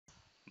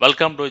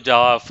Welcome to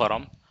Java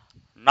Forum.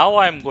 Now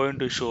I am going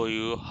to show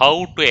you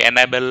how to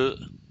enable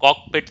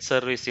Cockpit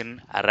Service in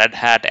Red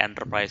Hat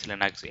Enterprise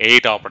Linux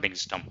 8 operating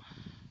system.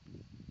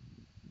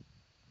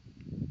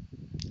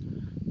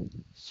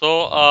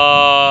 So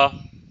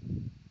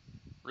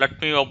let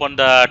me open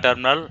the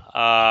terminal,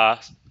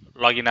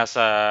 login as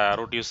a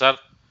root user.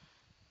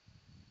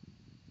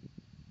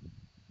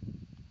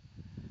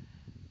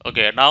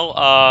 Okay,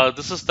 now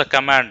this is the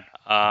command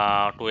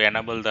to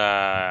enable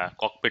the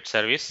Cockpit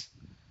Service.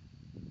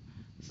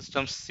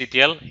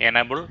 Systemctl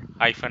enable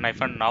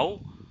 -- now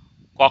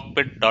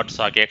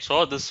cockpit.socket.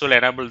 So this will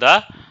enable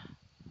the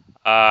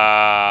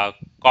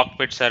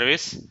cockpit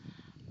service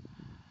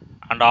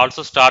and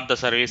also start the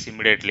service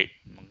immediately.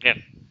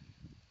 Okay.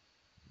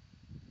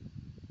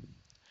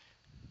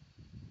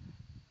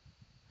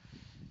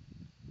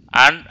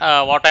 And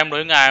what I'm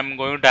doing, I'm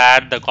going to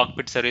add the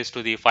cockpit service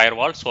to the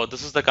firewall. So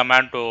this is the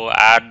command to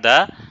add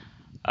the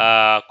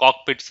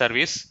cockpit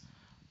service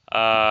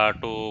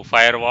to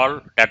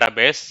firewall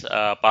database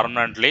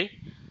permanently.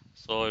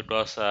 So it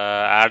was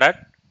added.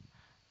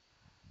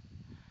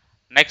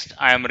 Next,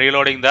 I am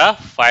reloading the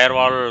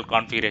firewall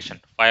configuration,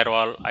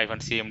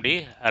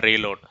 firewall-cmd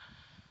reload.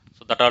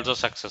 So that also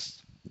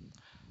success.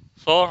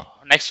 So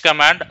next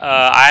command,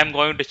 I am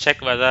going to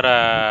check whether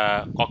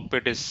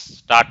cockpit is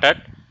started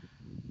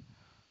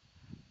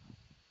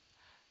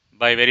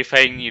by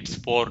verifying its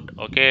port.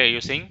 Okay,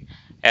 using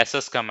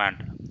ss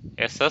command,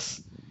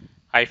 ss-tulpn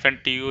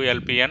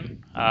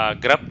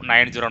grep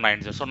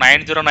 9090. So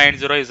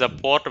 9090 is a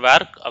port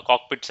where a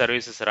cockpit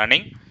service is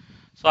running.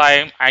 So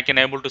I can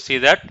able to see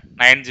that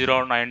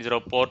 9090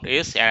 port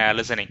is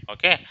listening.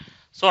 Okay.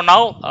 So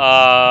now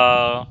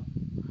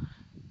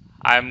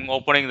I'm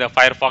opening the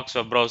Firefox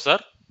web browser.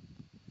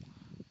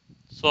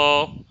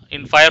 So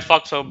in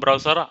Firefox web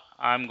browser,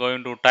 I'm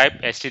going to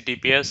type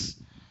https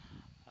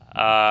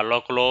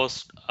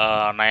localhost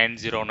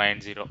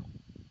 9090.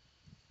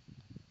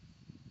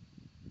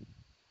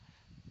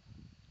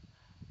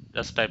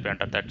 Just type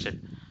enter. That's it.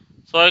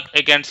 So I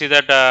can see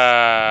that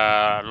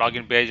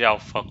login page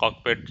of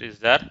Cockpit is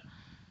there.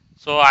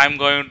 So I'm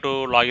going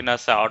to log in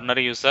as an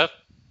ordinary user.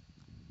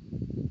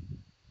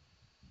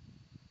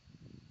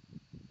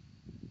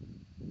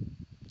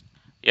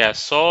 Yes,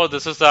 so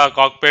this is the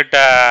Cockpit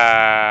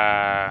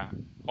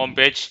home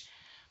page,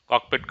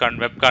 Cockpit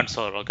web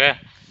console. Okay,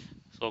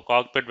 so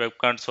Cockpit web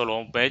console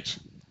home page.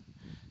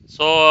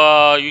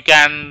 So you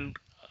can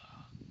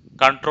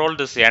control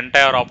this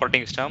entire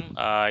operating system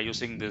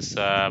using this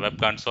web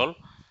console.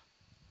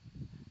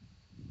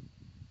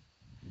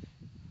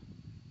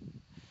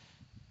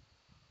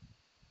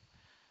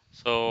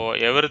 So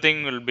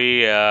everything will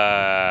be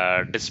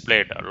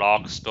displayed: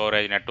 log,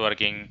 storage,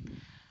 networking,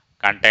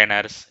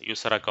 containers,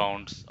 user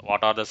accounts,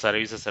 what are the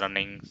services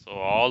running. So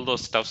all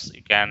those stuffs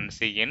you can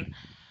see in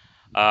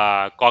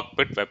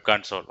Cockpit web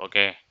console.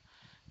 Okay.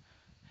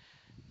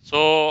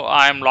 So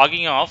I am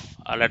logging off.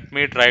 Let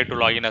me try to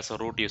log in as a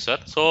root user.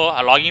 So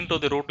login to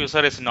the root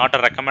user is not a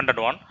recommended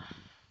one.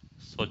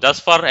 So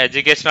just for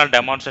educational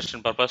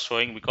demonstration purpose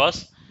showing,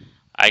 because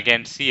I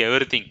can see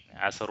everything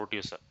as a root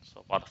user.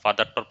 So for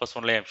that purpose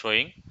only I am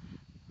showing.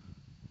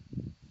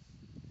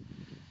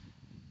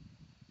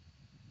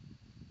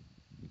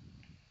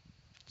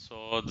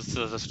 So this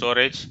is the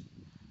storage.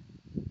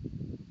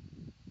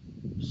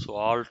 So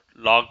all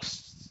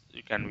logs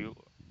you can view.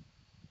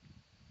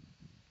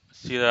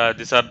 See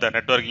these are the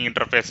networking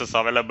interfaces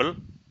available.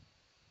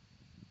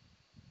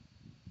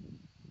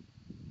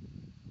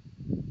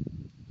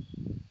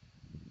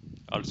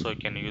 Also you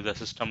can use the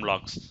system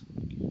logs.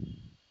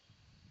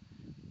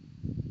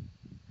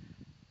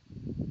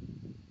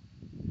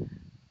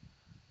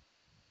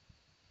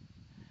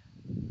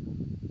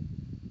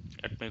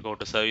 Let me go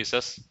to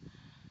services.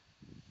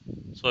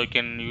 So you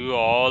can view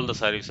all the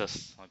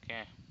services.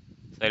 Okay,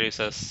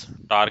 services,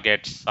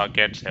 targets,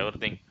 sockets,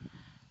 everything.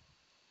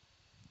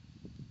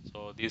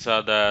 So these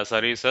are the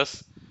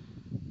services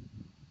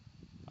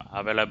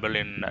available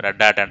in Red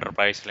Hat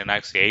Enterprise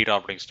Linux 8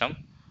 operating system.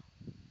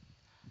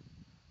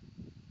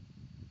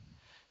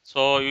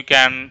 So you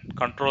can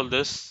control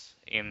this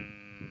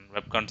in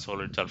web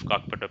console itself,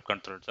 Cockpit web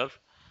console itself.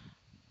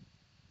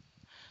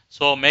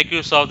 So make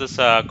use of this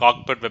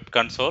Cockpit web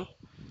console.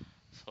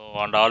 So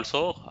and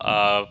also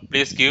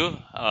please give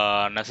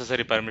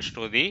necessary permission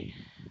to the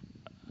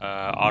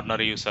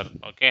ordinary user.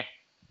 Okay.